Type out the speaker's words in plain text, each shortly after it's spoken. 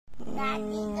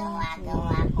Daddy,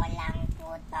 gawa-gawa ko lang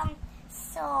po tong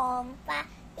song.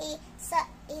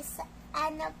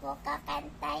 Ano po,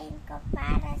 kakantahin ko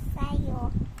para sa'yo.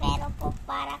 Pero po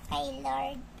para kay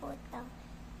Lord po to.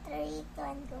 3,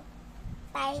 2, 1, go.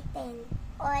 Title,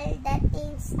 All the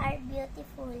Things Are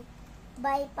Beautiful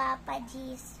by Papa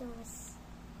Jesus.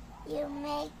 You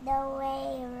make the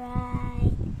way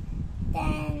right.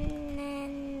 Dun,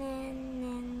 dun, dun,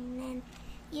 dun, dun.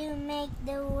 You make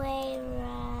the way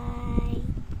right.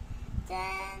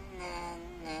 Dun, dun,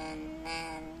 dun,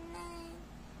 dun, dun.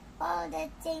 All the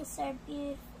things are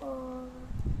beautiful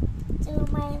to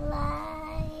my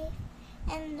life,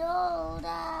 and all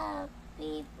the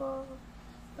people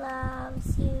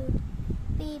loves you.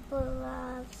 People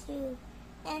loves you,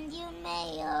 and you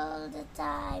may all the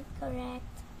time correct.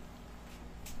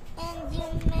 And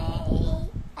you may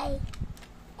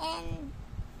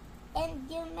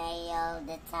you may all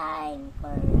the time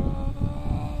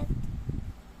correct.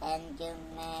 And you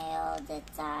may all the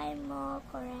time more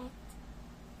correct.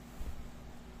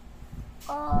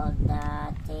 All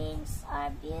the things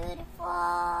are beautiful.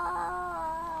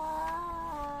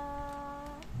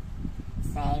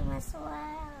 Same as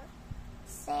well.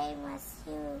 Same as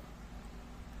you.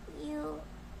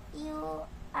 You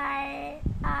are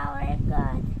our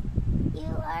God.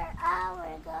 You are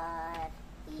our God.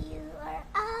 You are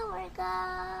our God.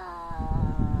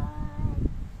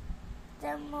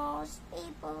 The most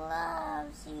people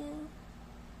loves you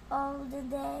all the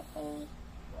day,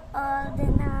 all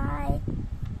the night,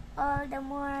 all the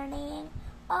morning,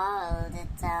 all the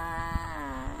time.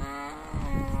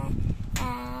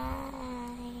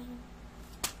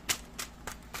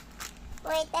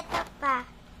 Wait, ito pa.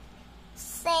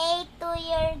 Say to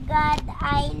your God,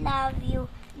 I love you.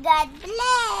 God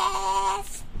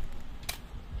bless!